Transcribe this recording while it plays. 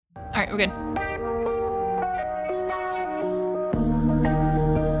we're good.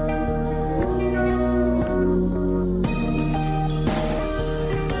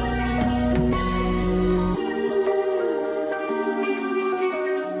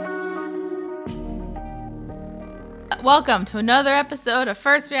 Welcome to another episode of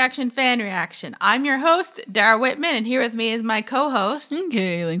First Reaction Fan Reaction. I'm your host, Dara Whitman, and here with me is my co-host,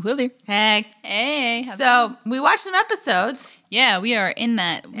 Kaylin Clither. Hey. Hey. So we watched some episodes. Yeah, we are in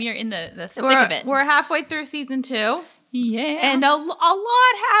that. We are in the thick of it. We're halfway through season 2. Yeah. And a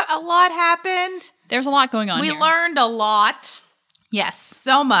lot happened. There's a lot going on We here. learned a lot. Yes.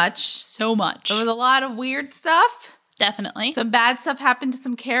 So much. So much. There was a lot of weird stuff. Definitely. Some bad stuff happened to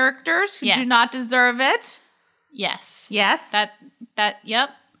some characters who Yes. do not deserve it. Yes. Yes. Yep.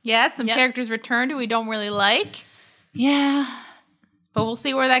 Yes, some characters returned who we don't really like. Yeah. But we'll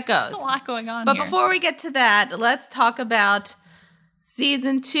see where that goes. There's a lot going on But here. before we get to that, let's talk about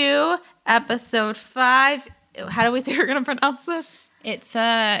season 2, episode 5. How do we say we're going to pronounce this? It's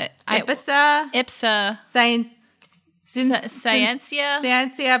Ipsa Ipsa Scientia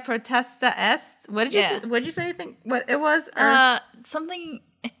Scientia. Protesta Est. What did you say? What did you say? You think what it was? Something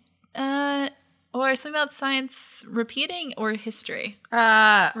or something about science repeating or history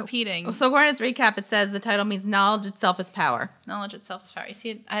repeating. So according to its recap, it says the title means knowledge itself is power. Knowledge itself is power. You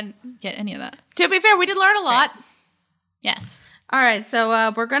see, I didn't get any of that. To be fair, we did learn a lot. Right. Yes. All right,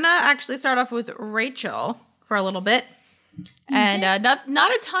 so we're gonna actually start off with Rachel for a little bit, and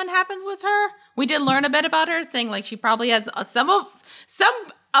not a ton happened with her. We did learn a bit about her, saying like she probably has some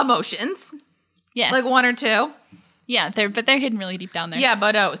emotions, Yes. like 1 or 2. Yeah, they're hidden really deep down there. Yeah,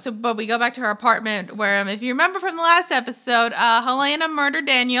 but we go back to her apartment where, if you remember from the last episode, Helena murdered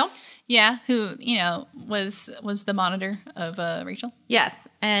Daniel. Yeah, who was the monitor of Rachel. Yes,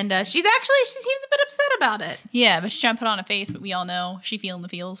 and she seems a bit upset about it. Yeah, but she's trying to put on a face, but we all know she feeling the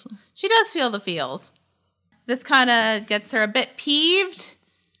feels. She does feel the feels. This kind of gets her a bit peeved.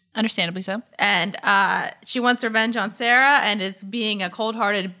 Understandably so. And she wants revenge on Sarah and is being a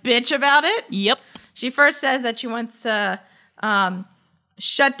cold-hearted bitch about it. Yep. She first says that she wants to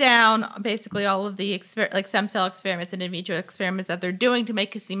shut down basically all of the stem cell experiments and in vitro experiments that they're doing to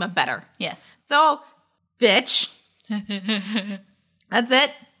make Cosima better. Yes. So, bitch. That's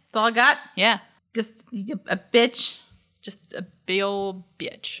it. That's all I got. Yeah. Just a bitch. Just a big old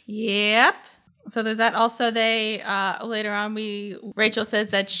bitch. Yep. So there's that. Also, they later on, Rachel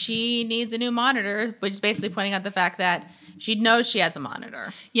says that she needs a new monitor, which is basically pointing out the fact that she knows she has a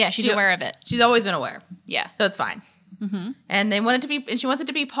monitor. Yeah, she's aware of it. She's always been aware. Yeah. So it's fine. Mm-hmm. And she wants it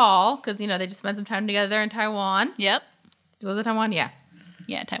to be Paul because they just spent some time together in Taiwan. Yep. Was it Taiwan? Yeah.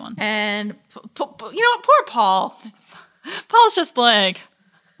 Yeah, Taiwan. And you know what? Poor Paul. Paul's just like,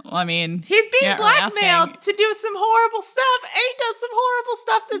 well, I mean, he's being really blackmailed to do some horrible stuff, and he does some horrible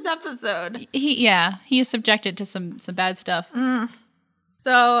stuff this episode. He is subjected to some bad stuff.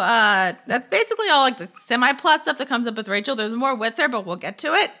 So that's basically all like the semi-plot stuff that comes up with Rachel. There's more with her, but we'll get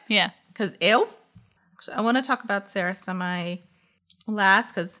to it. Yeah. Because I want to talk about Sarah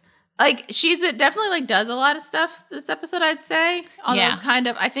last because she's definitely does a lot of stuff this episode, I'd say. Although it's kind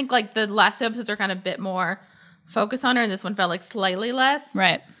of, I think the last two episodes are kind of a bit more focused on her, and this one felt slightly less.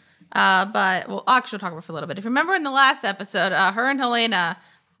 Right. But we'll actually talk about her for a little bit. If you remember in the last episode, her and Helena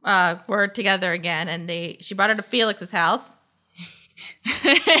were together again, and she brought her to Felix's house.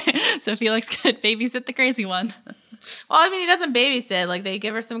 So Felix could babysit the crazy one. Well, I mean, he doesn't babysit. They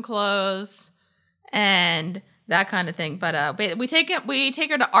give her some clothes and that kind of thing. But we take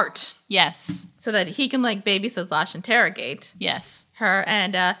her to Art. Yes. So that he can babysit / interrogate. Yes. Her,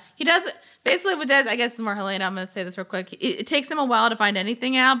 and he does basically with this. I guess it's more Helena. I'm going to say this real quick. It takes him a while to find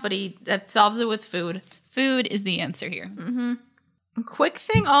anything out, but he solves it with food. Food is the answer here. Mm-hmm. Quick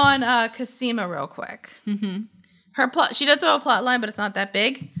thing on Cosima, real quick. Mm-hmm. Her plot. She does have a plot line, but it's not that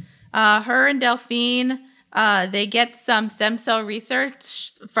big. Her and Delphine, they get some stem cell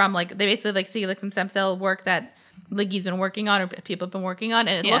research from they basically see some stem cell work that Liggy's been working on or people have been working on,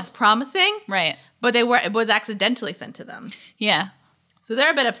 and it looks promising. Right. But it was accidentally sent to them. Yeah. So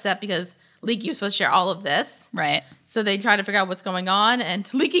they're a bit upset because Liggy was supposed to share all of this. Right. So they try to figure out what's going on, and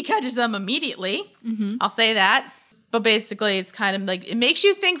Liggy catches them immediately. Mm-hmm. I'll say that. But basically, it's kind of it makes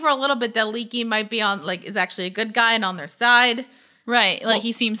you think for a little bit that Leaky might be is actually a good guy and on their side. Right.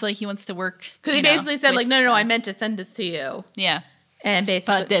 He seems like he wants to work. Because he basically said, no, I meant to send this to you. Yeah. And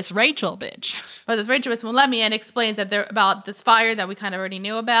basically. But this Rachel bitch won't let me, and explains that they're about this fire that we kind of already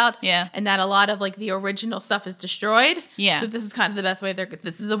knew about. Yeah. And that a lot of the original stuff is destroyed. Yeah. So this is kind of the best way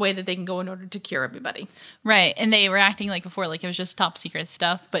this is the way that they can go in order to cure everybody. Right. And they were acting before it was just top secret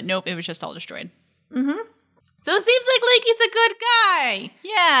stuff, but nope, it was just all destroyed. Mm-hmm. So it seems like Lakeith's a good guy.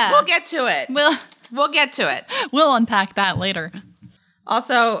 Yeah. We'll get to it. We'll get to it. We'll unpack that later.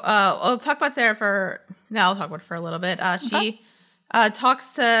 Also, I'll talk about Sarah I'll talk about her for a little bit. She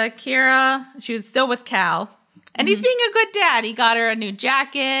talks to Kira. She was still with Cal. And he's being a good dad. He got her a new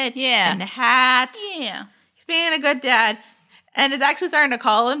jacket. Yeah. And a hat. Yeah. He's being a good dad. And is actually starting to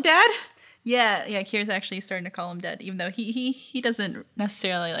call him dad. Yeah, Kira's actually starting to call him dad, even though he doesn't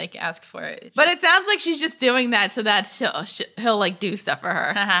necessarily like ask for it. But it sounds like she's just doing that so that he'll like do stuff for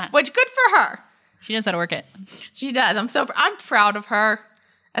her. Which, good for her. She knows how to work it. She does. I'm proud of her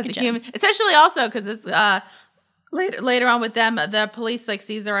as Good a job. human. Especially also because it's later on with them, the police like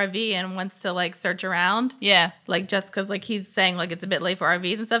sees their RV and wants to like search around. Yeah. Like just because like he's saying like it's a bit late for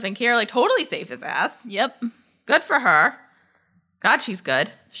RVs and stuff, and Kira like totally saved his ass. Yep. Good for her. God, she's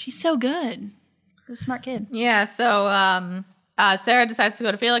good. She's so good. She's a smart kid. Yeah. So Sarah decides to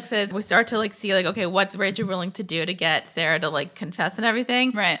go to Felix's. We start to like see like, okay, what's Rachel willing to do to get Sarah to like confess and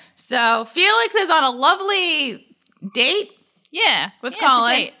everything. Right. So Felix is on a lovely date. Yeah. With yeah,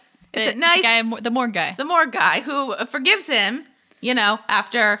 Colin. It's a nice the guy, the Morgue guy. the Morgue guy who forgives him, you know,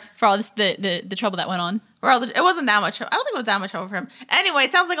 after For all this the trouble that went on. well, it wasn't that much. I don't think it was that much trouble for him. Anyway,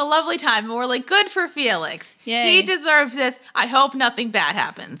 it sounds like a lovely time, and we're like, good for Felix. Yay. He deserves this. I hope nothing bad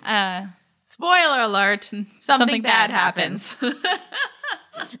happens. Spoiler alert: something bad happens.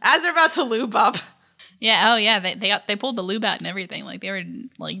 As they're about to lube up. Yeah. Oh yeah. They pulled the lube out and everything. Like they were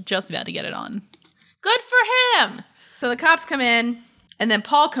like just about to get it on. Good for him. So the cops come in, and then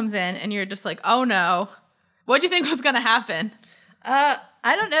Paul comes in, and you're just like, oh no. What do you think was going to happen? I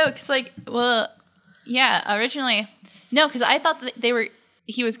don't know, because like, well, yeah, originally, no, because I thought that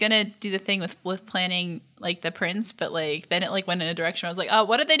he was gonna do the thing with planning like the prince, but like then it like went in a direction. I was like, oh,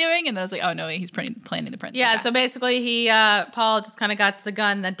 what are they doing? And then I was like, oh no, he's planning the prince. Yeah, so basically Paul just kind of got the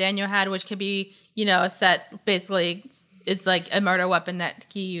gun that Daniel had, which could be, you know, a set, basically it's like a murder weapon that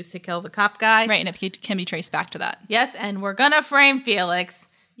he used to kill the cop guy. Right, and it can be traced back to that. Yes, and we're gonna frame Felix.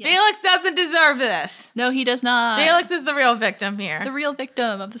 Yes. Felix doesn't deserve this. No, he does not. Felix is the real victim here. the real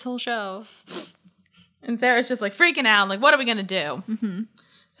victim of this whole show. And Sarah's just like freaking out, like, what are we gonna do? Mm-hmm.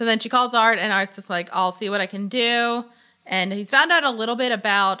 So then she calls Art, and Art's just like, I'll see what I can do. And he's found out a little bit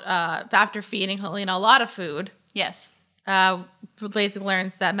about, after feeding Helena a lot of food, Yes. basically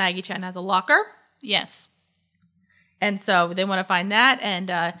learns that Maggie Chen has a locker. Yes. And so they want to find that.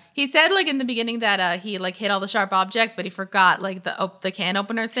 And he said, like, in the beginning that he, like, hit all the sharp objects, but he forgot, like, the can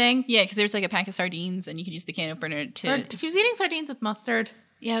opener thing. Yeah, because there's like a pack of sardines, and you could use the can opener to. He was eating sardines with mustard.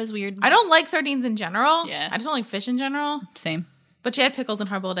 Yeah, it was weird. I don't like sardines in general. Yeah. I just don't like fish in general. Same. But she had pickles and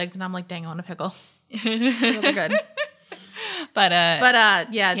hard-boiled eggs, and I'm like, dang, I want a pickle. Those are good. But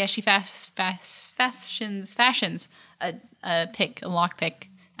yeah. yeah, she fashions a lock pick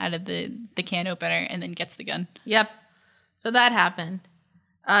out of the can opener, and then gets the gun. Yep. So that happened.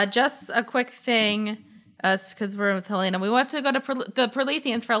 Just a quick thing, because we're with Helena. We went to go to the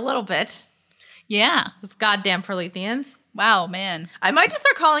Proletheans for a little bit. Yeah. Those goddamn Proletheans. Wow, man. I might just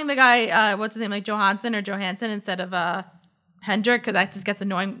start calling the guy, what's his name, like Johansson or Johansson instead of Hendrick, because that just gets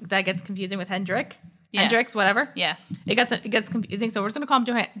annoying. That gets confusing with Hendrick. Yeah. Hendricks, whatever. Yeah. It gets confusing, so we're just going to call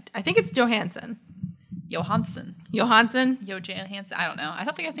him I think it's Johansson. Johansson. Johansson? Johansson. I don't know. I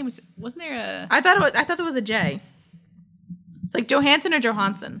thought the guy's name wasn't there a I thought there was a J. It's like Johansson or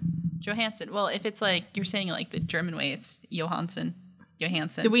Johansson. Johansson? Well, if it's like you're saying it like the German way, it's Johansson.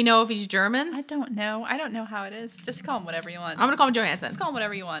 Do we know if he's German? I don't know. I don't know how it is. Just call him whatever you want. I'm gonna call him Johansson. Just call him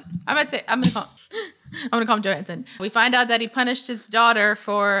whatever you want. I'm gonna call him Johansson. We find out that he punished his daughter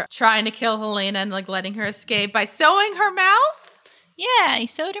for trying to kill Helena and like letting her escape by sewing her mouth. Yeah, he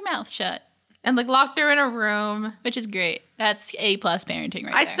sewed her mouth shut. And like locked her in a room. Which is great. That's A+ parenting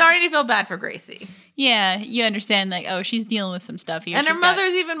right there. I started to feel bad for Gracie. Yeah, you understand, like, oh, she's dealing with some stuff here. And her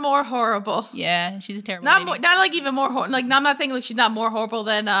mother's even more horrible. Yeah, she's a terrible not lady. not like even more like I'm not saying like she's not more horrible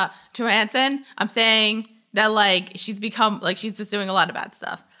than Johansson. I'm saying that like she's become like she's just doing a lot of bad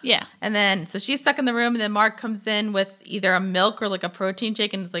stuff. Yeah. And then so she's stuck in the room, and then Mark comes in with either a milk or like a protein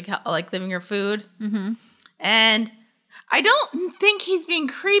shake, and is like giving her food. Mm-hmm. And I don't think he's being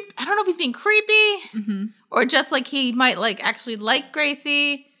creepy. I don't know if he's being creepy or just like he might like actually like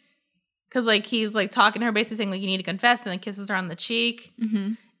Gracie. Because, like, he's, like, talking to her, basically saying, like, you need to confess, and then kisses her on the cheek.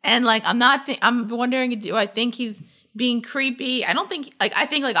 Mm-hmm. And, like, I'm wondering, do I think he's being creepy? I don't think, like,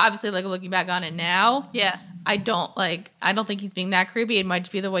 obviously, like, looking back on it now. Yeah. I don't think he's being that creepy. It might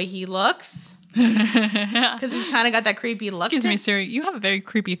just be the way he looks. Because he's kind of got that creepy look. Excuse me, sir. You have a very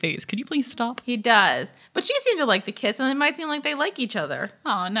creepy face. Could you please stop? He does. But she seems to like the kiss, and it might seem like they like each other.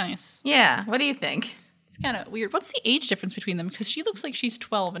 Oh, nice. Yeah. What do you think? It's kind of weird. What's the age difference between them? Because she looks like she's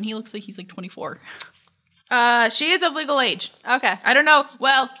 12 and he looks like he's like 24. She is of legal age. Okay. I don't know.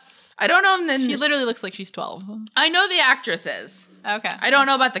 Well, I don't know. She literally looks like she's 12. I know the actress is. Okay. I don't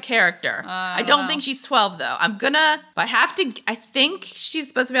know about the character. I don't think she's 12, though. If I have to, I think she's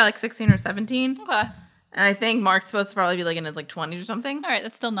supposed to be like 16 or 17. Okay. And I think Mark's supposed to probably be like in his like 20s or something. All right,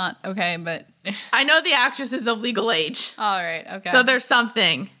 that's still not okay, but... I know the actress is of legal age. All right, okay. So there's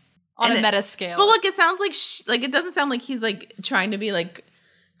something. On a meta scale. But look, it sounds like, it doesn't sound like he's like trying to be like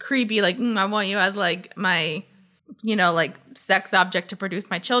creepy, like, I want you as like my, like sex object to produce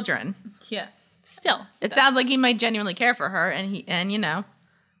my children. Yeah. Still. It sounds like he might genuinely care for her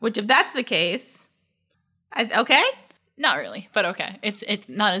which if that's the case, okay? Not really, but okay. It's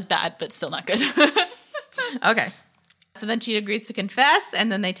not as bad, but still not good. Okay. So then she agrees to confess,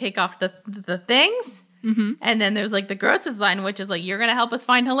 and then they take off the things. Mm-hmm. And then there's like the grossest line, which is like, you're going to help us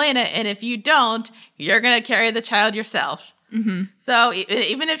find Helena, and if you don't, you're going to carry the child yourself. Mm-hmm. So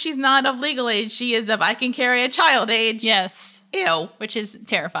even if she's not of legal age, she is of I can carry a child age. Yes. Ew. Which is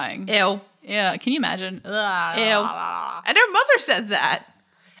terrifying. Ew. Yeah, can you imagine? Ew. And her mother says that.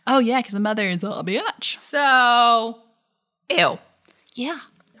 Oh, yeah, because the mother is a bitch. So, ew. Yeah.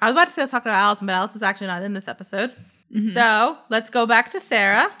 I was about to say let's talk about Allison, but Allison's actually not in this episode. Mm-hmm. So, let's go back to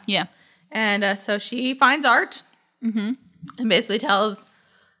Sarah. Yeah. And so she finds Art and basically tells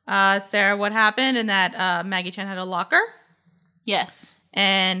Sarah what happened and that Maggie Chen had a locker. Yes.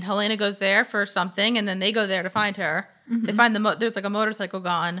 And Helena goes there for something, and then they go there to find her. Mm-hmm. They find there's like a motorcycle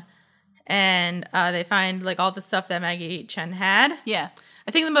gone, and they find like all the stuff that Maggie Chen had. Yeah.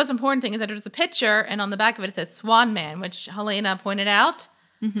 I think the most important thing is that there's a picture, and on the back of it says Swan Man, which Helena pointed out.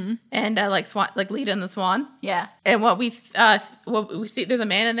 Mm-hmm. And like Swan, like Lita and the Swan. Yeah. And what we see, there's a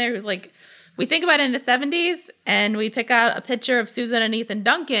man in there who's like, we think about it in the 70s, and we pick out a picture of Susan and Ethan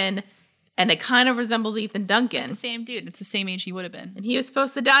Duncan, and it kind of resembles Ethan Duncan. It's the same dude. It's the same age he would have been. And he was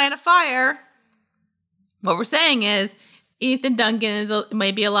supposed to die in a fire. What we're saying is Ethan Duncan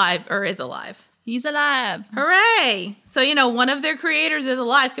may be alive or is alive. He's alive. Hooray! So, one of their creators is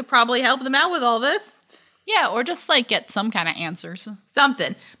alive, could probably help them out with all this. Yeah, or just like get some kind of answers.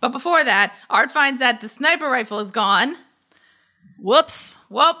 Something. But before that, Art finds that the sniper rifle is gone. Whoops.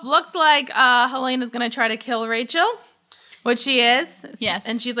 Whoop, looks like Helena's going to try to kill Rachel, which she is. Yes.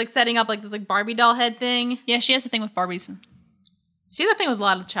 And she's like setting up like this like Barbie doll head thing. Yeah, she has a thing with Barbies. She has a thing with a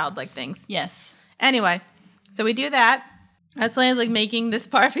lot of childlike things. Yes. Anyway, so we do that. Helena's like making this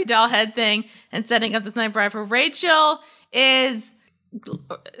Barbie doll head thing and setting up the sniper rifle. Rachel is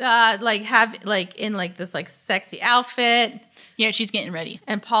in like this like sexy outfit. Yeah, she's getting ready.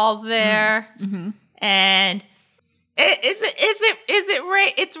 And Paul's there. Mm-hmm. And is it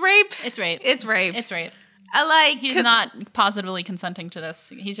rape? It's rape. It's rape. It's rape. It's rape. He's not positively consenting to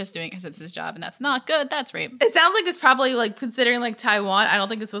this. He's just doing it because it's his job, and that's not good. That's rape. It sounds like it's probably like considering like Taiwan. I don't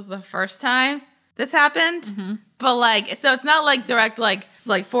think this was the first time this happened, but like, so it's not like direct like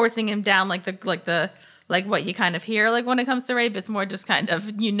forcing him down like what you kind of hear like when it comes to rape. It's more just kind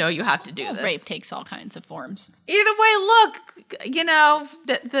of you have to do this. Rape takes all kinds of forms. Either way, look,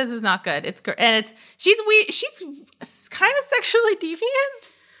 this is not good. She's kind of sexually deviant.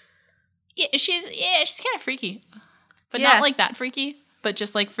 Yeah, she's kind of freaky, but not like that freaky, but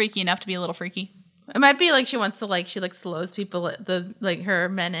just like freaky enough to be a little freaky. It might be like she wants to she slows people her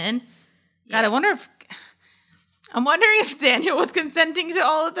men in. God, Yeah. I'm wondering if Daniel was consenting to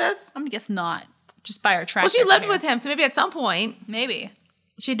all of this. I'm gonna guess not. Just by her track. Well, she lived with him, so maybe at some point. Maybe.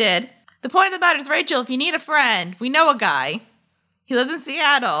 She did. The point about it is, Rachel, if you need a friend, we know a guy. He lives in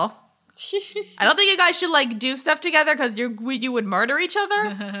Seattle. I don't think you guys should do stuff together because you would murder each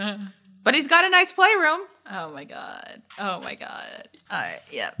other. But he's got a nice playroom. Oh my god. All right.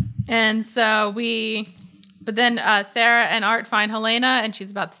 Yep. And so but then Sarah and Art find Helena, and she's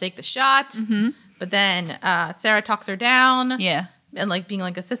about to take the shot. Mm-hmm. But then Sarah talks her down. Yeah. And being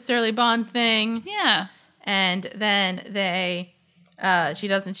like a sisterly bond thing. Yeah. And then she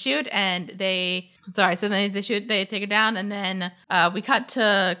doesn't shoot, and they shoot, they take her down, and then we cut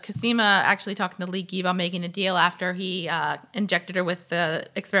to Cosima actually talking to Leaky about making a deal after he injected her with the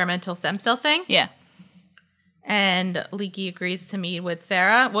experimental stem cell thing. Yeah. And Leaky agrees to meet with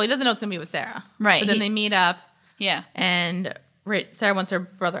Sarah. Well, he doesn't know it's going to be with Sarah. Right. But then they meet up. Yeah. And Sarah wants her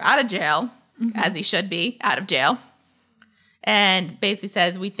brother out of jail, as he should be, out of jail. And basically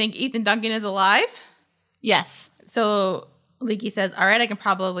says, we think Ethan Duncan is alive. Yes. So Leaky says, all right, I can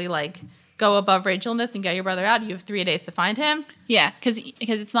probably go above Rachel in this and get your brother out. You have 3 days to find him. Yeah, because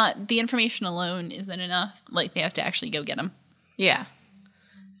it's not, the information alone isn't enough. They have to actually go get him. Yeah.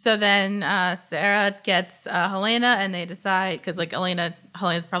 So then Sarah gets Helena, and they decide, because Helena's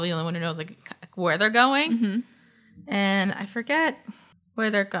probably the only one who knows where they're going. Mm-hmm. And I forget where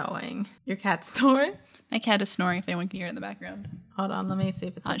they're going. Your cat's story? My cat is snoring if anyone can hear it in the background. Hold on, let me see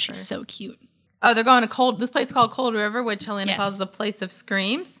if it's. Oh, she's so cute. Oh, they're going to this place called Cold River, which Helena Yes. calls the place of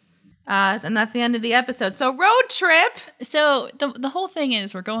screams. And that's the end of the episode. So road trip. So the whole thing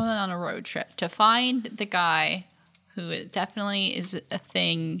is we're going on a road trip to find the guy who definitely is a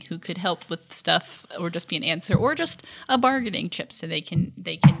thing who could help with stuff or just be an answer or just a bargaining chip so they can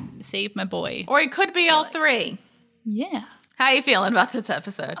save my boy. Or it could be all three. Yeah. How you feeling about this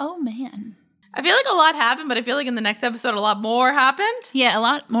episode? Oh, man. I feel like a lot happened, but I feel like in the next episode a lot more happened. Yeah, a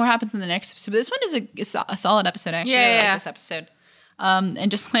lot more happens in the next episode. But this one is a solid episode, actually. Yeah, I like yeah. this episode. And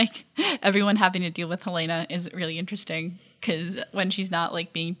just like everyone having to deal with Helena is really interesting because when she's not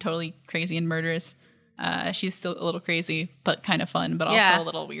like being totally crazy and murderous, she's still a little crazy, but kind of fun, but also a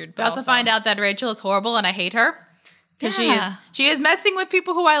little weird. We also find out that Rachel is horrible and I hate her because Yeah. she is messing with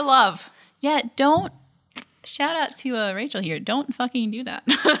people who I love. Yeah, don't shout out to Rachel here. Don't fucking do that.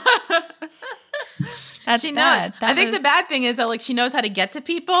 That's She bad. knows. I think the bad thing is that like she knows how to get to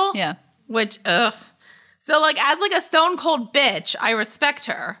people. Yeah. Which So like as like a stone cold bitch, I respect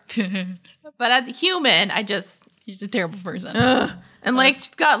her. But as a human, I just She's a terrible person. and like she's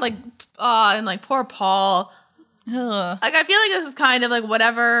got like and like poor Paul. Ugh. Like I feel like this is kind of like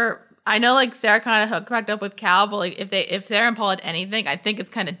whatever. I know like Sarah kind of hooked back up with Cal, but like if Sarah and Paul had anything, I think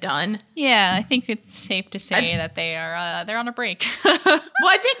it's kind of done. Yeah, I think it's safe to say that they're on a break. Well,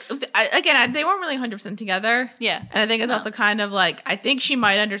 I think again they weren't really 100% together. Yeah. And I think it's also kind of like I think she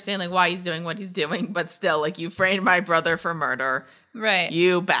might understand like why he's doing what he's doing, but still like you framed my brother for murder, Right.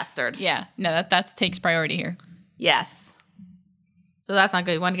 you bastard. Yeah. No, that takes priority here. Yes. So that's not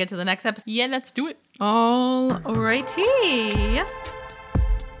good. You want to get to the next episode? Yeah, let's do it. All righty.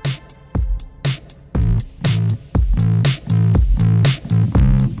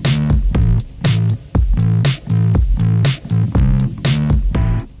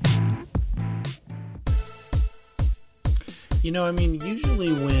 You know, I mean,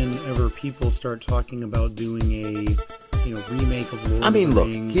 usually whenever people start talking about doing a, remake of Lord I mean, of the look,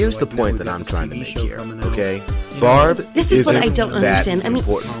 Rings, here's like, the now point we've that got I'm this trying to TV make show here, coming out. okay? You know, Barb This is what I isn't don't that understand. I mean,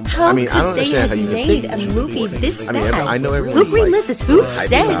 important. how I mean, I don't could they understand how have you can made think a this should movie be this I mean, bad? I know Who everyone's greenlit like, this? Who hyping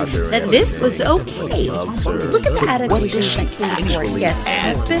said out there and that this was everything. okay? Loves her. Look at the What adaptations does she that came before. actually Yes,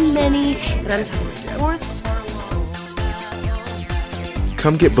 add there to have the been many, but I'm talking Wars.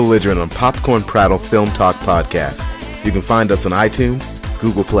 Come get belligerent on Popcorn Prattle Film Talk Podcast. You can find us on iTunes,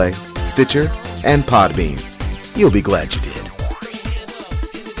 Google Play, Stitcher, and Podbean. You'll be glad you did.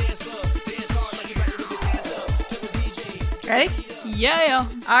 Ready? Yeah.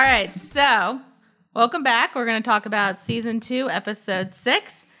 All right. So, welcome back. We're going to talk about season 2, episode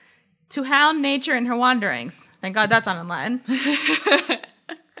 6, To Hound Nature in Her Wanderings. Thank God that's not in Latin.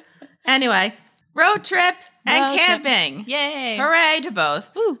 Anyway, road trip and Road trip. camping. Yay. Hooray to both.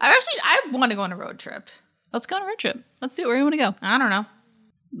 Woo. I want to go on a road trip. Let's go on a road trip. Let's do it. Where do you want to go? I don't know.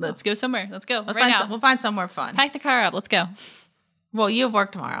 Let's go somewhere. Let's go We'll right now. we'll find somewhere fun. Pack the car up. Let's go. Well, you have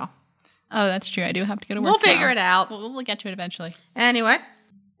work tomorrow. Oh, that's true. I do have to go to work. We'll figure tomorrow. it out. We'll get to it eventually. Anyway,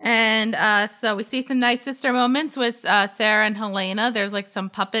 and so we see some nice sister moments with Sarah and Helena. There's like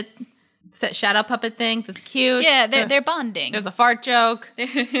some shadow puppet things. It's cute. Yeah, they're bonding. There's a fart joke.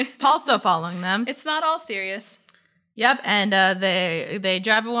 Paul's still following them. It's not all serious. Yep, and they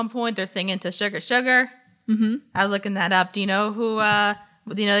drive at one point. They're singing to Sugar Sugar. Mm-hmm. I was looking that up. Do you know who?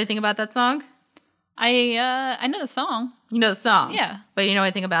 Do you know anything about that song? I know the song. You know the song, Yeah. but you know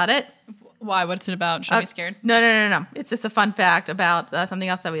anything about it? Why? What's it about? Should I be scared? No. It's just a fun fact about something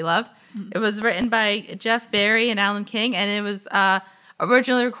else that we love. It was written by Jeff Barry and Alan King, and it was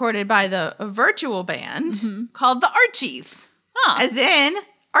originally recorded by the virtual band called the Archies, Oh. as in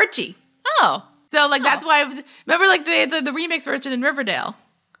Archie. Oh. So like that's why it was. Remember like the remix version in Riverdale.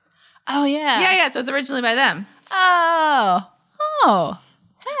 Oh, yeah. Yeah. So it's originally by them. Oh.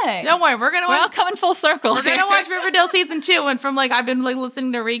 Hey. Don't worry, we're We're all watch. coming full circle. We're gonna watch Riverdale season 2, and from like I've been like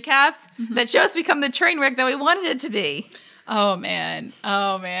listening to recaps. That show's become the train wreck that we wanted it to be. Oh, man.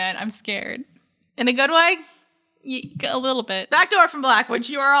 I'm scared. In a good way. A little bit. Back to Orphan Black, which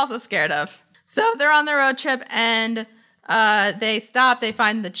you are also scared of. So they're on the road trip, and they stop. They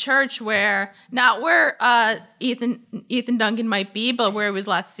find the church not where Ethan Duncan might be, but where he was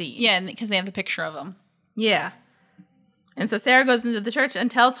last seen. Yeah, because they have the picture of him. Yeah. And so Sarah goes into the church and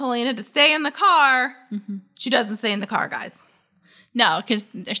tells Helena to stay in the car. She doesn't stay in the car, guys. No, because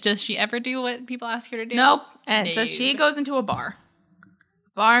does she ever do what people ask her to do? Nope. And so No. she goes into a bar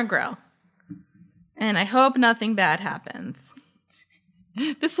and grill. And I hope nothing bad happens.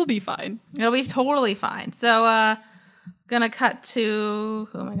 This will be fine. It'll be totally fine. So, gonna cut to...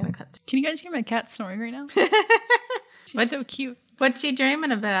 Who am I gonna cut to? Can you guys hear my cat snoring right now? She's so cute. What's she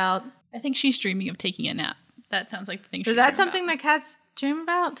dreaming about? I think she's dreaming of taking a nap. That sounds like the thing. Is that something that cats dream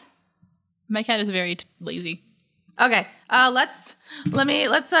about? My cat is very lazy. Okay, let's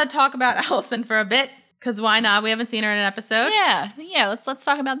talk about Allison for a bit, because why not? We haven't seen her in an episode. Yeah. Let's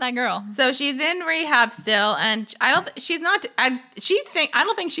talk about that girl. So she's in rehab still, and I don't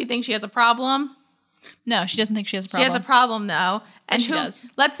think she thinks she has a problem. No, she doesn't think she has a problem. She has a problem though, and she does.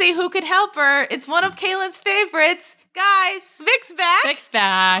 Let's see who could help her. It's one of Kaylin's favorites, guys. Vic's back. Vic's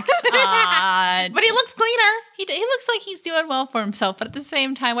back. But he looks cleaner. He looks like he's doing well for himself, but at the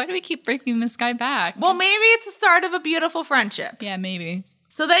same time, why do we keep bringing this guy back? Well, maybe it's the start of a beautiful friendship. Yeah, maybe.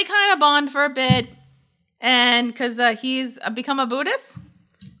 So they kind of bond for a bit, and because he's become a Buddhist.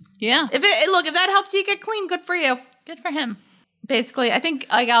 Yeah. If that helps you get clean, good for you. Good for him. Basically, I think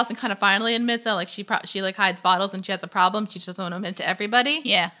like Allison kind of finally admits that like she like hides bottles and she has a problem. She just doesn't want to admit to everybody.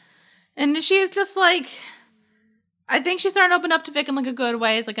 Yeah. And she's just like, I think she's starting to open up to Vic in like a good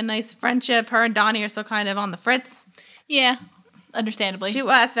way. It's like a nice friendship. Her and Donnie are still kind of on the fritz. Yeah. Understandably. She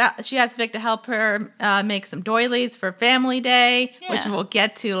asked Vic to help her make some doilies for Family Day, which we'll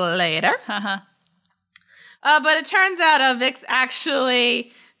get to later. But it turns out Vic's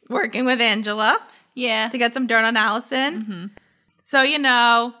actually working with Angela. Yeah. To get some dirt on Allison. Mm-hmm. So,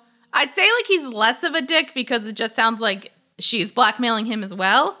 I'd say like he's less of a dick because it just sounds like she's blackmailing him as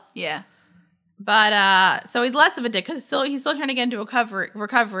well. Yeah. But, so he's less of a dick because he's still trying to get into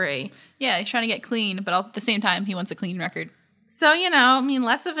recovery. Yeah, he's trying to get clean, but at the same time, he wants a clean record. So,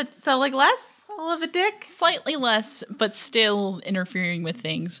 less of a dick? Slightly less, but still interfering with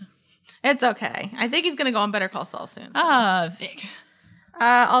things. It's okay. I think he's going to go on Better Call Saul soon. So. Vic.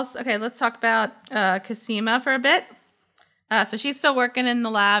 Okay, let's talk about Cosima for a bit. So she's still working in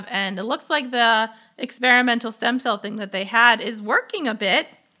the lab, and it looks like the experimental stem cell thing that they had is working a bit.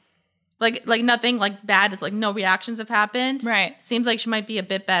 Like nothing like bad. It's like no reactions have happened. Right. Seems like she might be a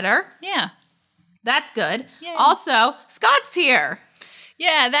bit better. Yeah. That's good. Yay. Also, Scott's here.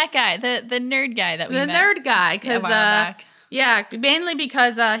 Yeah, that guy, the nerd guy that we met. The nerd guy, because back. Yeah, mainly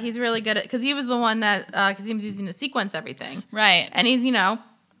because he's really good at, because he was the one that, because he was using to sequence everything. Right. And he's,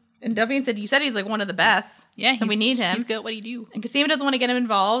 and Delphine said, you said he's like one of the best. Yeah. So we need him. He's good at what he do. And Cosima doesn't want to get him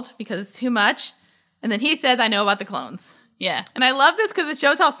involved because it's too much. And then he says, I know about the clones. Yeah. And I love this because it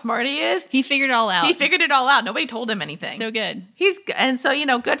shows how smart he is. He figured it all out. He figured it all out. Nobody told him anything. So good. And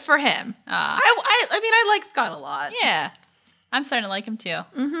so, good for him. I like Scott a lot. Yeah. I'm starting to like him too.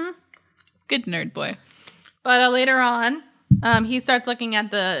 Mm-hmm. Good nerd boy. But later on, he starts looking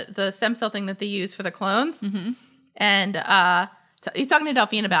at the stem cell thing that they use for the clones. Mm-hmm. And he's talking to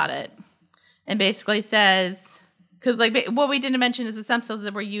Delphine about it. And basically says, because like what we didn't mention is the stem cells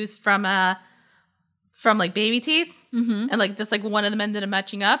that were used from like baby teeth. Mm-hmm. And like just like one of them ended up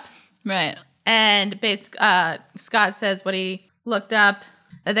matching up. Right. And Scott says what he looked up,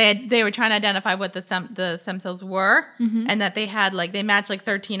 that they were trying to identify what the stem cells were, mm-hmm. and that they had like they matched like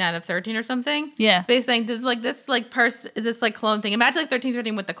 13 out of 13 or something. Yeah, it's basically saying this clone thing. It matched like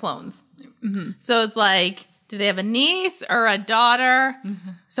 13 with the clones. Mm-hmm. So it's like, do they have a niece or a daughter?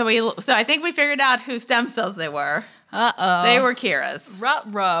 Mm-hmm. So I think we figured out whose stem cells they were. They were Kira's.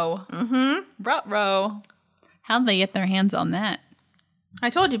 Ruh-roh. Mm-hmm. Ruh-roh. How'd they get their hands on that? I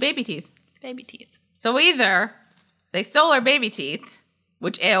told you, baby teeth. Baby teeth. So either they stole our baby teeth,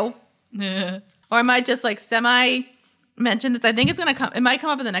 which ew, or I might just like semi mention this. I think it might come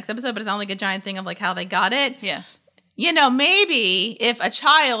up in the next episode, but it's not like a giant thing of like how they got it. Yeah. Maybe if a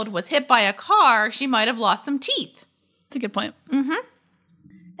child was hit by a car, she might have lost some teeth. That's a good point. Mm-hmm.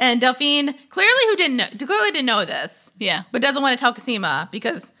 And Delphine clearly didn't know this. Yeah. But doesn't want to tell Cosima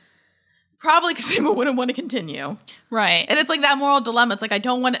because probably Cosima wouldn't want to continue. Right. And it's like that moral dilemma. It's like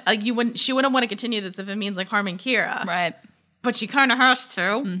she wouldn't want to continue this if it means like harming Kira. Right. But she kind of has to.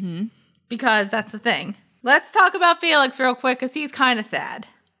 Mm-hmm. Because that's the thing. Let's talk about Felix real quick because he's kind of sad.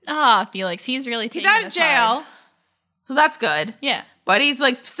 Felix. He's really taking He's out of jail. Hard. So that's good. Yeah. But he's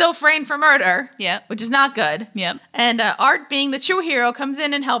like still framed for murder. Yeah. Which is not good. Yep. And Art, being the true hero, comes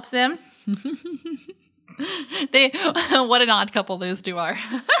in and helps him. What an odd couple those two are.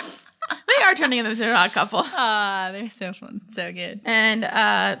 They are turning into an odd couple. They're so fun. So good. And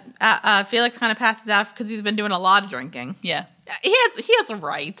Felix kind of passes out because he's been doing a lot of drinking. Yeah. He has a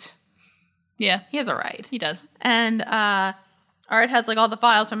right. Yeah. He has a right. He does. And Art has like all the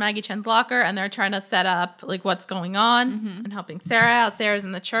files from Maggie Chen's locker, and they're trying to set up like what's going on and helping Sarah out. Sarah's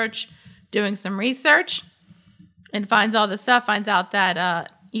in the church doing some research and finds all this stuff, finds out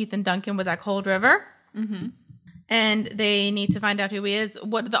that Ethan Duncan was at Cold River. Mm-hmm. And they need to find out who he is.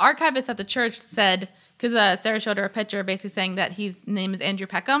 What the archivist at the church said, because Sarah showed her a picture basically saying that his name is Andrew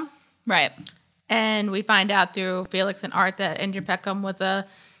Peckham. Right. And we find out through Felix and Art that Andrew Peckham was a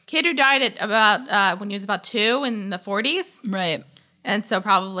kid who died at about when he was about 2 in the 40s. Right. And so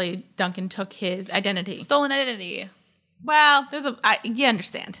probably Duncan took his identity. Stolen identity. Well, you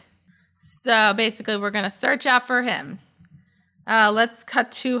understand. So basically, we're going to search out for him. Let's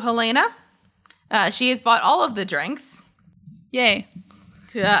cut to Helena. She has bought all of the drinks. Yay.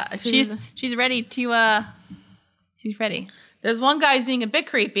 She's ready to, she's ready. There's one guy who's being a bit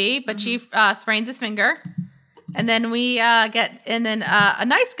creepy, but she sprains his finger. And then a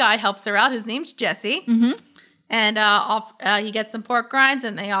nice guy helps her out. His name's Jesse. Mm-hmm. And he gets some pork rinds,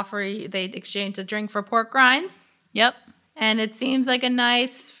 and they exchange a drink for pork rinds. Yep. And it seems like a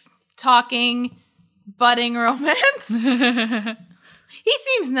nice talking, budding romance. He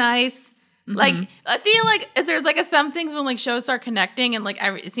seems nice. Mm-hmm. Like, I feel like there's like some things when like shows start connecting and like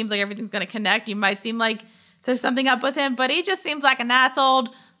it seems like everything's gonna connect. You might seem like there's something up with him, but he just seems like a nice old,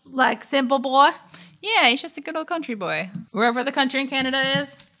 like, simple boy. Yeah, he's just a good old country boy. Wherever the country in Canada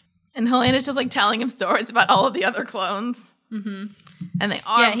is. And Helena's just like telling him stories about all of the other clones. Mm-hmm. And they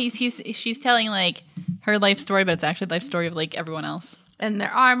are. Yeah, she's telling like her life story, but it's actually the life story of like everyone else. And they're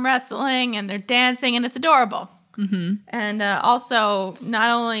arm wrestling and they're dancing and it's adorable. Mm-hmm. And also,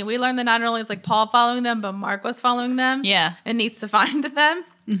 we learned that not only is like Paul following them, but Mark was following them. Yeah. And needs to find them.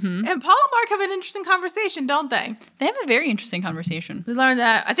 Mm-hmm. And Paul and Mark have an interesting conversation, don't they? They have a very interesting conversation. We learned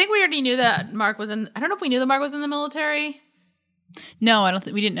that. I think we already knew that Mark was in. I don't know if we knew that Mark was in the military. No, I don't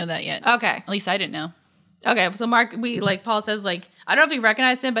think we didn't know that yet. Okay. At least I didn't know. Okay, so Mark, Paul says like, I don't know if he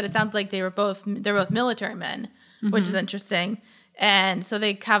recognized him, but it sounds like they're both military men, which is interesting. And so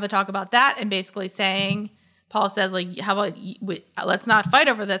they have a talk about that, and basically saying, Paul says like, how about let's not fight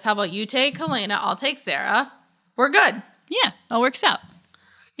over this. How about you take Helena, I'll take Sarah. We're good. Yeah, all works out.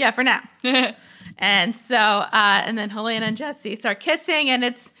 Yeah, for now. And so, and then Helena and Jesse start kissing, and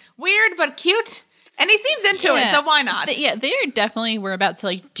it's weird but cute. And he seems into it, so why not? We're about to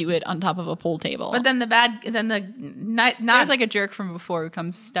like do it on top of a pool table. But then there's like a jerk from before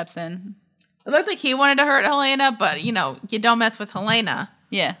who steps in. It looked like he wanted to hurt Helena, but you don't mess with Helena.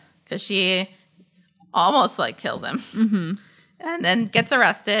 Yeah. Because she almost like kills him. Mm-hmm. And then gets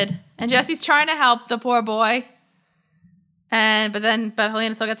arrested. And Jesse's trying to help the poor boy. But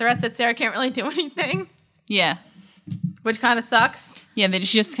Helena still gets arrested. Sarah can't really do anything. Yeah. Which kind of sucks. Yeah, then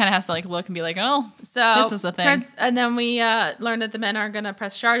she just kind of has to like look and be like, oh, so this is a thing. And then we learn that the men aren't going to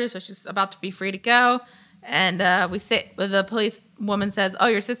press charges, so she's about to be free to go. And the police woman says, oh,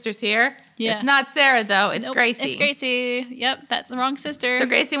 your sister's here. Yeah. It's not Sarah, though. It's Gracie. It's Gracie. Yep, that's the wrong sister. So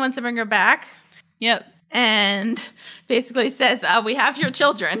Gracie wants to bring her back. Yep. And basically says, we have your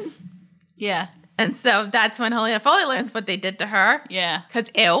children. Yeah. And so that's when Helena Foley learns what they did to her. Yeah. Because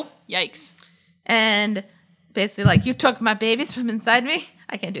ew. Yikes. And basically like, you took my babies from inside me.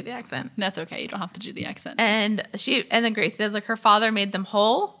 I can't do the accent. That's okay. You don't have to do the accent. And then Gracie says like her father made them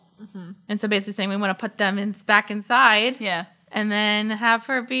whole. Mm-hmm. And so basically saying we want to put them back inside. Yeah. And then have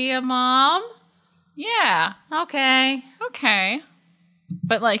her be a mom. Yeah. Okay.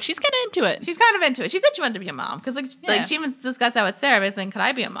 But like she's kind of into it. She said she wanted to be a mom because like she even discussed that with Sarah, but saying, "Could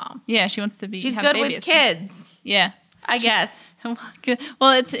I be a mom?" Yeah, she wants to be. She's good with kids. Yeah, I guess. Well,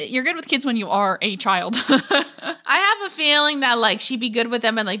 you're good with kids when you are a child. I have a feeling that like she'd be good with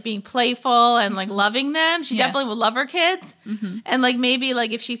them and like being playful and like loving them. She definitely would love her kids. Mm-hmm. And like maybe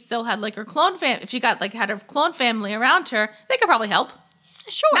like if she still had like her clone family, if she got like had her clone family around her, they could probably help.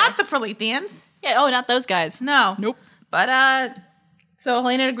 Sure. Not the Proletheans. Yeah. Oh, not those guys. No. Nope. But so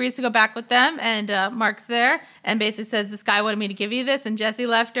Helena agrees to go back with them, and Mark's there, and basically says, "This guy wanted me to give you this," and Jesse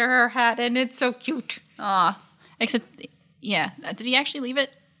left her hat, and it's so cute. Aw. Except, yeah. Did he actually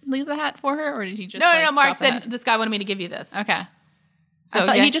leave the hat for her, or did he just? No. Mark said, "This guy wanted me to give you this." Okay. So I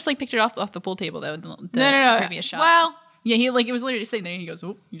thought he just like picked it off the pool table though. No. Previous shot. Well, yeah, he like it was literally just sitting there, and he goes,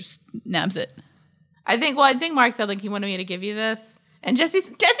 "Oh," he just nabs it. I think Mark said like he wanted me to give you this, and Jesse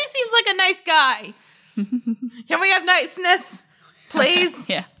seems like a nice guy. Can we have niceness? Please?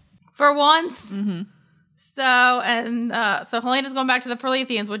 Yeah. For once. Mm-hmm. So Helena's going back to the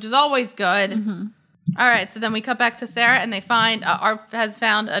Proletheans, which is always good. Mm-hmm. All right, so then we cut back to Sarah, and they find, Arp has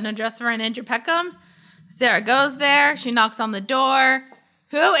found an address for Andrew Peckham. Sarah goes there. She knocks on the door.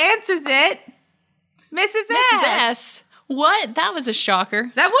 Who answers it? Mrs. S. What? That was a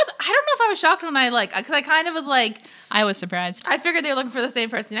shocker. I don't know if I was shocked when because I kind of was like. I was surprised. I figured they were looking for the same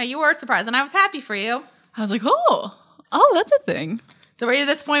person. Now, you were surprised, and I was happy for you. I was like, oh, that's a thing. So we're at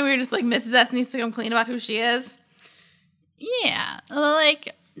this point where you're just like, Mrs. S needs to come clean about who she is? Yeah.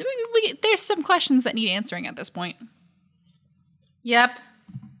 Like, there's some questions that need answering at this point. Yep.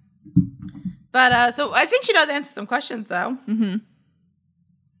 But, so I think she does answer some questions, though. Mm-hmm.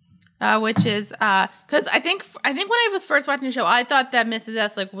 which is because I think when I was first watching the show, I thought that Mrs.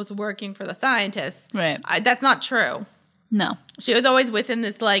 S like was working for the scientists. Right. That's not true. No. She was always within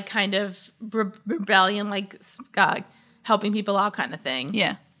this like kind of rebellion, like helping people out kind of thing.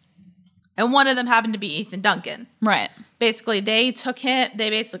 Yeah. And one of them happened to be Ethan Duncan. Right. Basically, they took him. They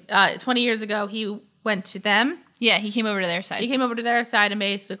basically 20 years ago he went to them. Yeah, he came over to their side. He came over to their side, and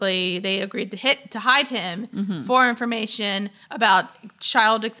basically they agreed to hide him for information about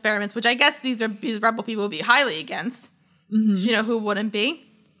child experiments, which I guess these rebel people would be highly against. You know, who wouldn't be?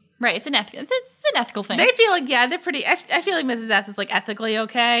 Right. It's an ethical thing. They feel like they're pretty. I feel like Mrs. S is like ethically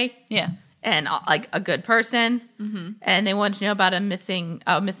okay. Yeah. And like a good person. And they wanted to know about a missing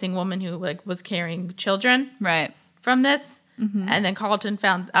woman who like was carrying children. Right. From this, and then Carlton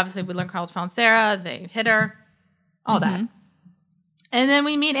obviously we learned Carlton found Sarah. They hit her. All that. And then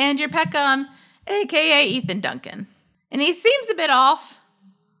we meet Andrew Peckham, a.k.a. Ethan Duncan. And he seems a bit off.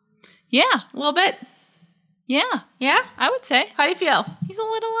 Yeah. A little bit. Yeah. Yeah? I would say. How do you feel? He's a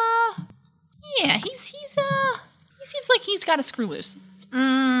little, yeah, he seems like he's got a screw loose.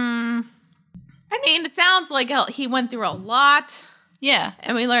 I mean, it sounds like he went through a lot. Yeah.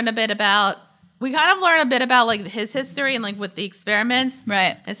 And we kind of learn a bit about like his history and like with the experiments.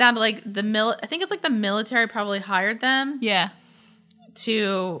 Right. It sounded like I think it's like the military probably hired them. Yeah.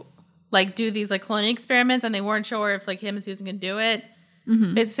 To like do these like cloning experiments, and they weren't sure if like him and Susan could do it.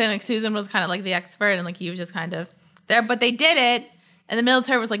 Basically saying like Susan was kind of like the expert and like he was just kind of there, but they did it, and the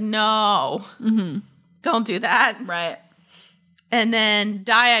military was like, no, don't do that. Right. And then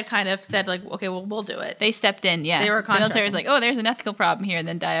Dyad kind of said like, okay, well, we'll do it. They stepped in. Yeah. They were the military was like, oh, there's an ethical problem here. And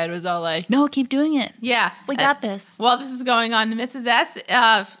then Dyad was all like, no, keep doing it. Yeah. We got this. While this is going on, Mrs. S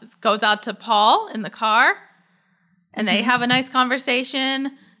goes out to Paul in the car, and they have a nice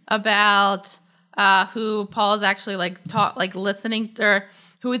conversation about who Paul is actually listening to,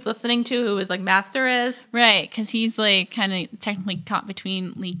 who he's listening to, who his like master is. Right, because he's like kind of technically caught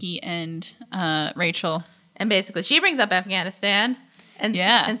between Leaky and Rachel. And basically, she brings up Afghanistan and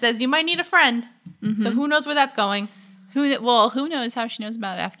says, you might need a friend. So who knows where that's going? Who knows how she knows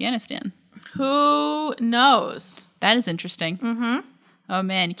about Afghanistan? Who knows? That is interesting. Oh,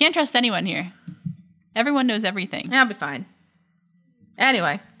 man. You can't trust anyone here. Everyone knows everything. I'll be fine.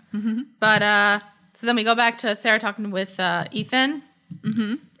 Anyway. But, so then we go back to Sarah talking with Ethan.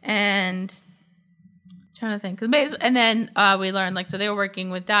 And trying to think. And then we learned, like, so they were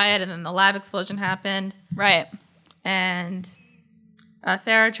working with Dyad, and then the lab explosion happened. Right. And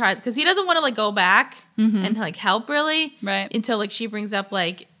Sarah tries, because he doesn't want to, like, go back and, like, help, really. Right. Until, like, she brings up,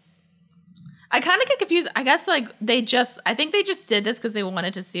 like, I kind of get confused. I guess, like, I think they just did this because they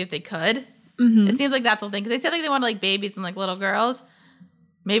wanted to see if they could. It seems like that's the thing. Because they said, like, they wanted, like, babies and, like, little girls.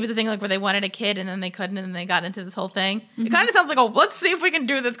 Maybe it's a thing, like, where they wanted a kid and then they couldn't and then they got into this whole thing. It kind of sounds like, oh, let's see if we can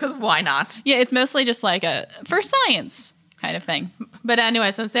do this because why not? Yeah, it's mostly just like a for science kind of thing. But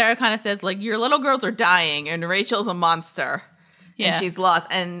anyway, so Sarah kind of says, like, your little girls are dying and Rachel's a monster. Yeah. And she's lost.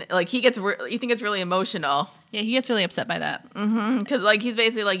 And, like, you think it's really emotional. Yeah, he gets really upset by that. Because, like, he's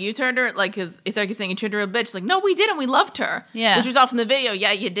basically like, you turned her, like, because Sarah keeps saying you turned her a bitch. She's like, no, we didn't. We loved her. Yeah. Which was off in the video.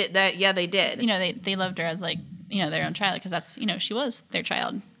 Yeah, you did that. Yeah, they did. You know, they loved her as, like, you know, their own child because that's, you know, she was their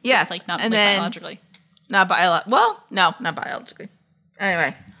child. Yes. Just, like, not and like, then, biologically. Not biologically. Well, no, not biologically.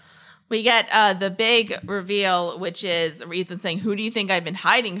 Anyway. We get the big reveal, which is Ethan saying, who do you think I've been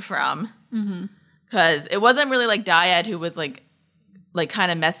hiding from? Because it wasn't really, like, Dyad who was, like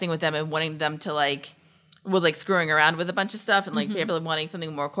kind of messing with them and wanting them to, like, was, like, screwing around with a bunch of stuff and, like, people wanting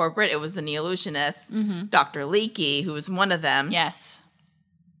something more corporate. It was the Neolutionists, Dr. Leakey, who was one of them. Yes.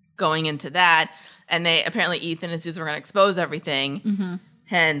 Going into that. And apparently Ethan and Susan were going to expose everything.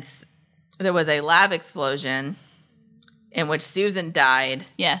 Hence, there was a lab explosion in which Susan died.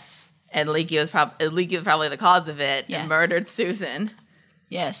 Yes. And Leakey was probably the cause of it and murdered Susan.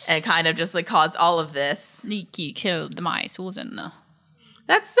 Yes. And kind of just, like, caused all of this. Leakey killed my Susan.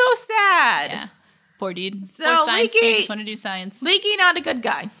 That's so sad. Yeah. Poor dude. So Poor science. Leakey, They just want to do science. Leakey, not a good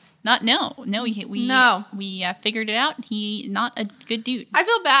guy. No. We figured it out. He not a good dude. I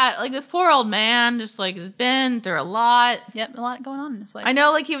feel bad. Like, this poor old man just, like, has been through a lot. Yep, a lot going on in his life. I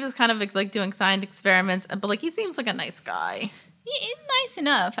know, like, he was kind of, like, doing science experiments, but, like, he seems like a nice guy. He's nice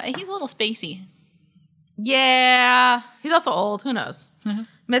enough. He's a little spacey. Yeah. He's also old. Who knows?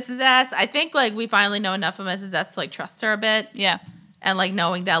 Mrs. S, I think, like, we finally know enough of Mrs. S to, like, trust her a bit. Yeah. And, like,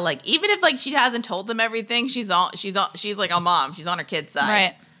 knowing that, like, even if, like, she hasn't told them everything, she's like a mom. She's on her kid's side.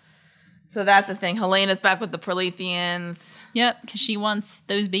 Right. So that's the thing. Helena's back with the Proletheans. Yep, because she wants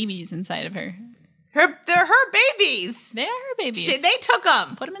those babies inside of her. They're her babies. They are her babies. They took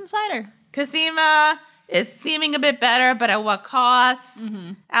them. Put them inside her. Cosima is seeming a bit better, but at what cost?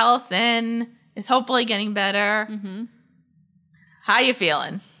 Allison is hopefully getting better. How you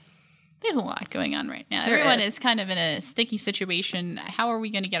feeling? There's a lot going on right now. There Everyone is. is kind of in a sticky situation. How are we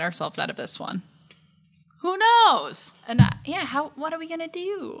going to get ourselves out of this one? Who knows? And what are we going to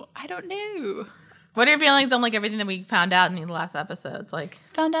do? I don't know. What are your feelings on like everything that we found out in the last episodes? Like,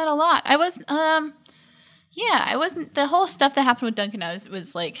 Found out a lot. I wasn't the whole stuff that happened with Duncan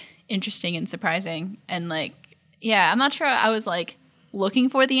was like interesting and surprising. And like, I'm not sure I was like looking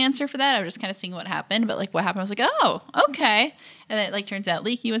for the answer for that. I was just kind of seeing what happened, but like what happened, I was like, oh, okay. And then it like turns out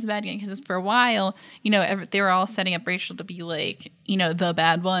Leaky was the bad guy because for a while, they were all setting up Rachel to be like, the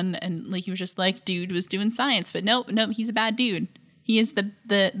bad one, and Leaky was just like, dude was doing science, but nope, he's a bad dude. He is the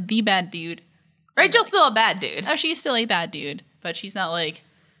bad dude. Rachel's still a bad dude. Oh, she's still a bad dude, but she's not like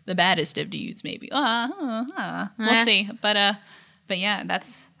the baddest of dudes. Maybe. We'll see. But yeah,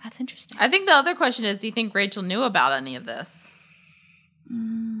 that's interesting. I think the other question is, do you think Rachel knew about any of this?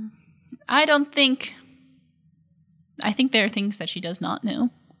 I think there are things that she does not know.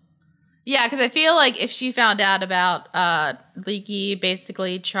 Yeah, because I feel like if she found out about Leaky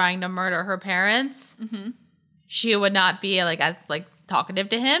basically trying to murder her parents, she would not be like as like talkative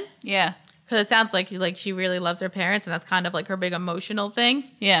to him. Yeah. Because it sounds like she really loves her parents, and that's kind of like her big emotional thing.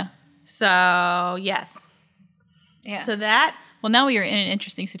 Yeah. So yes. Yeah. So that. Well, now we are in an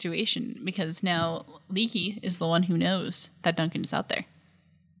interesting situation because now Leaky is the one who knows that Duncan is out there.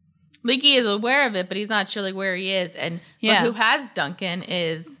 Leaky is aware of it, but he's not sure like where he is, and but who has Duncan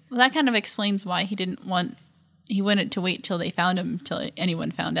is. Well, that kind of explains why he wanted to wait till they found him, till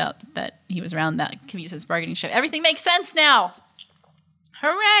anyone found out that he was around that Cavisa's bargaining show. Everything makes sense now.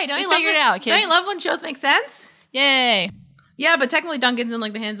 Hooray! Don't you love figured it out, kids. Don't you love when shows make sense? Yay! Yeah, but technically Duncan's in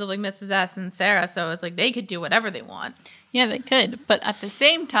like the hands of like Mrs. S and Sarah, so it's like they could do whatever they want. Yeah, they could, but at the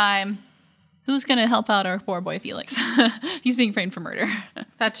same time, who's going to help out our poor boy Felix? He's being framed for murder.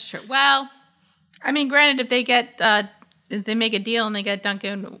 That's true. Well, I mean, granted, if they make a deal and they get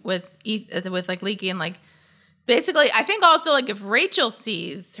Duncan with like Leaky and like, basically, I think also like if Rachel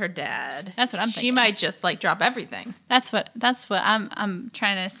sees her dad, that's what I'm thinking. She might just like drop everything. That's what I'm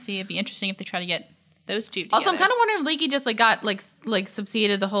trying to see. It'd be interesting if they try to get those two together. Also, I'm kind of wondering if Leaky just like got like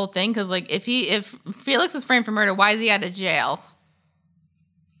subsided the whole thing, because like if Felix is framed for murder, why is he out of jail?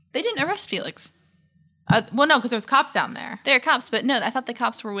 They didn't arrest Felix. Well, no, because there was cops down there. They're cops, but no, I thought the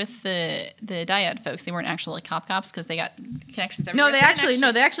cops were with the Dyad folks. They weren't actually like cops because they got connections everywhere.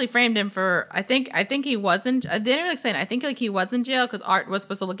 No, they actually framed him for. I think he wasn't. They didn't really say it. I think like he was in jail because Art was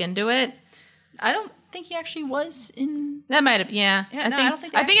supposed to look into it. I don't think he actually was in. That might have. Yeah, I don't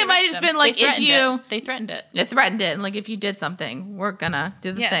think. I think it might have just been like if you. They threatened it. They threatened it, and like if you did something, we're gonna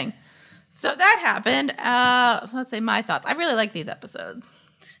do the thing. So that happened. Let's say my thoughts. I really like these episodes.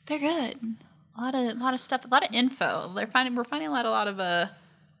 They're good. A lot of stuff, a lot of info. We're finding a lot of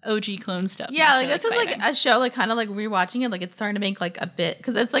OG clone stuff. Yeah, like this is like a show, like kind of like rewatching it, like it's starting to make like a bit,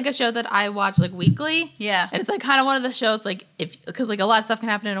 because it's like a show that I watch like weekly. Yeah, and it's like kind of one of the shows like because like a lot of stuff can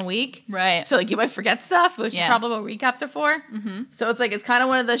happen in a week, right? So like you might forget stuff, which is probably what recaps are for. Mm-hmm. So it's like it's kind of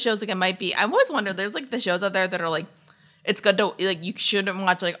one of those shows like it might be. I always wonder. There's like the shows out there that are like it's good to like you shouldn't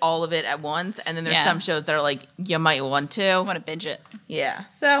watch like all of it at once, and then there's some shows that are like you might want to binge it. Yeah,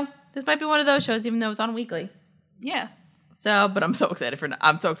 so. This might be one of those shows, even though it's on weekly. Yeah. So, but I'm so excited for the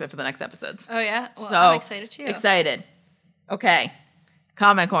next episodes. Oh yeah, well, so, I'm excited too. Excited. Okay,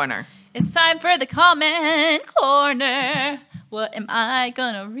 comment corner. It's time for the comment corner. What am I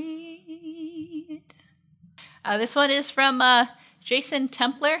gonna read? This one is from Jason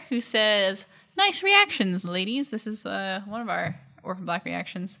Templar, who says, "Nice reactions, ladies." This is one of our Orphan Black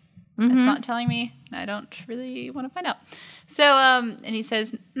reactions. Mm-hmm. It's not telling me. I don't really want to find out. So, and he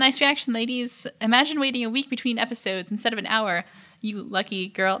says, "Nice reaction, ladies. Imagine waiting a week between episodes instead of an hour. You lucky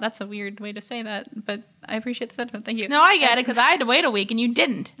girl." That's a weird way to say that, but I appreciate the sentiment. Thank you. No, I get it, because I had to wait a week and you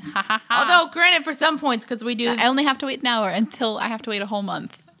didn't. Although, granted, for some points, because we do... I only have to wait an hour until I have to wait a whole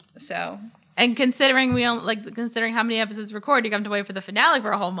month. So... And considering considering how many episodes record, you have to wait for the finale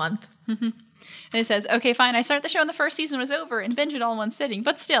for a whole month. Mm-hmm. And it says, "Okay, fine. I started the show when the first season was over and binge it all in one sitting.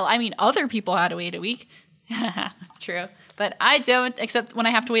 But still, I mean, other people had to wait a week." True. But I don't, except when I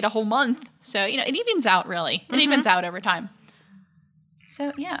have to wait a whole month. So, it evens out, really. It evens out over time.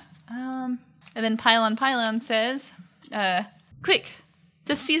 So, yeah. And then Pylon says, "Quick,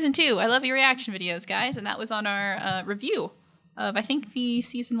 to season 2. I love your reaction videos, guys." And that was on our review of, I think, the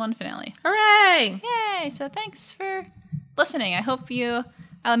season 1 finale. Hooray! Yay! So thanks for listening.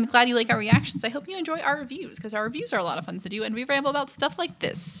 I'm glad you like our reactions. I hope you enjoy our reviews, because our reviews are a lot of fun to do, and we ramble about stuff like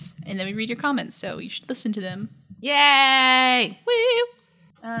this. And then we read your comments, so you should listen to them. Yay!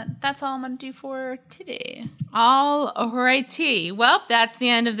 Woo! that's all I'm going to do for today. All righty. Well, that's the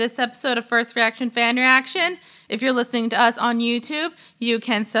end of this episode of First Reaction Fan Reaction. If you're listening to us on YouTube, you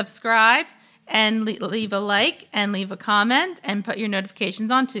can subscribe and leave a like and leave a comment and put your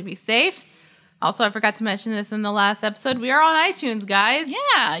notifications on to be safe. Also, I forgot to mention this in the last episode. We are on iTunes, guys.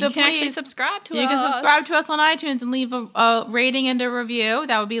 Yeah, so you can actually subscribe to us. You can subscribe to us on iTunes and leave a rating and a review.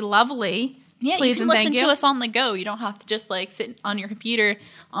 That would be lovely. Yeah, Please you can and listen thank you. to us on the go. You don't have to just like sit on your computer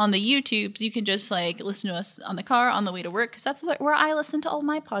on the YouTubes. You can just like listen to us on the car on the way to work because that's where I listen to all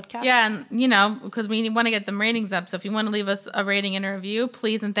my podcasts. Yeah, and you know, because we want to get them ratings up. So if you want to leave us a rating and a review,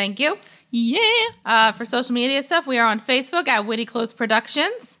 please and thank you. Yeah. For social media stuff, we are on Facebook at Witty Clothes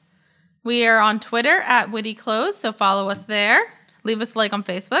Productions. We are on Twitter at Witty Clothes, so follow us there. Leave us a like on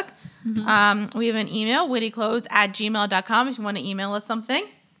Facebook. Mm-hmm. We have an email, wittyclothes@gmail.com if you want to email us something.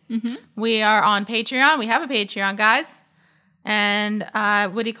 Mm-hmm. We are on Patreon. We have a Patreon, guys. And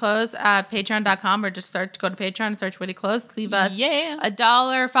Witty Clothes, patreon.com, or just go to Patreon and search Witty Clothes. Leave us $1,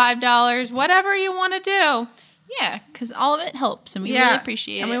 $5, whatever you want to do. Yeah, because all of it helps, and we really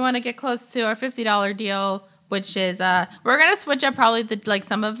appreciate it. And we want to get close to our $50 deal, which is we're gonna switch up probably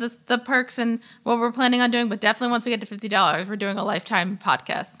some of the perks and what we're planning on doing, but definitely once we get to $50, we're doing a lifetime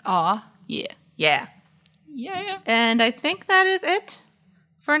podcast. Aw, yeah. Yeah. And I think that is it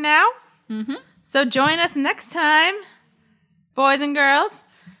for now. Mm-hmm. So join us next time, boys and girls.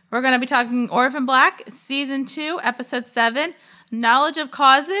 We're gonna be talking Orphan Black Season 2, Episode 7, Knowledge of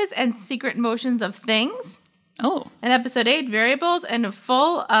Causes and Secret Motions of Things. Oh. And Episode 8, Variables and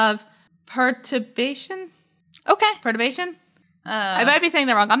Full of Perturbation. Okay. Perturbation? I might be saying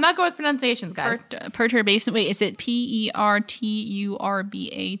that wrong. I'm not good with pronunciations, guys. Perturbation. Wait, is it Perturbation?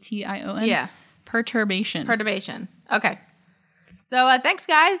 Yeah. Perturbation. Okay. So thanks,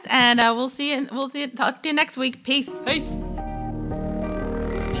 guys, and we'll see you. Talk to you next week. Peace.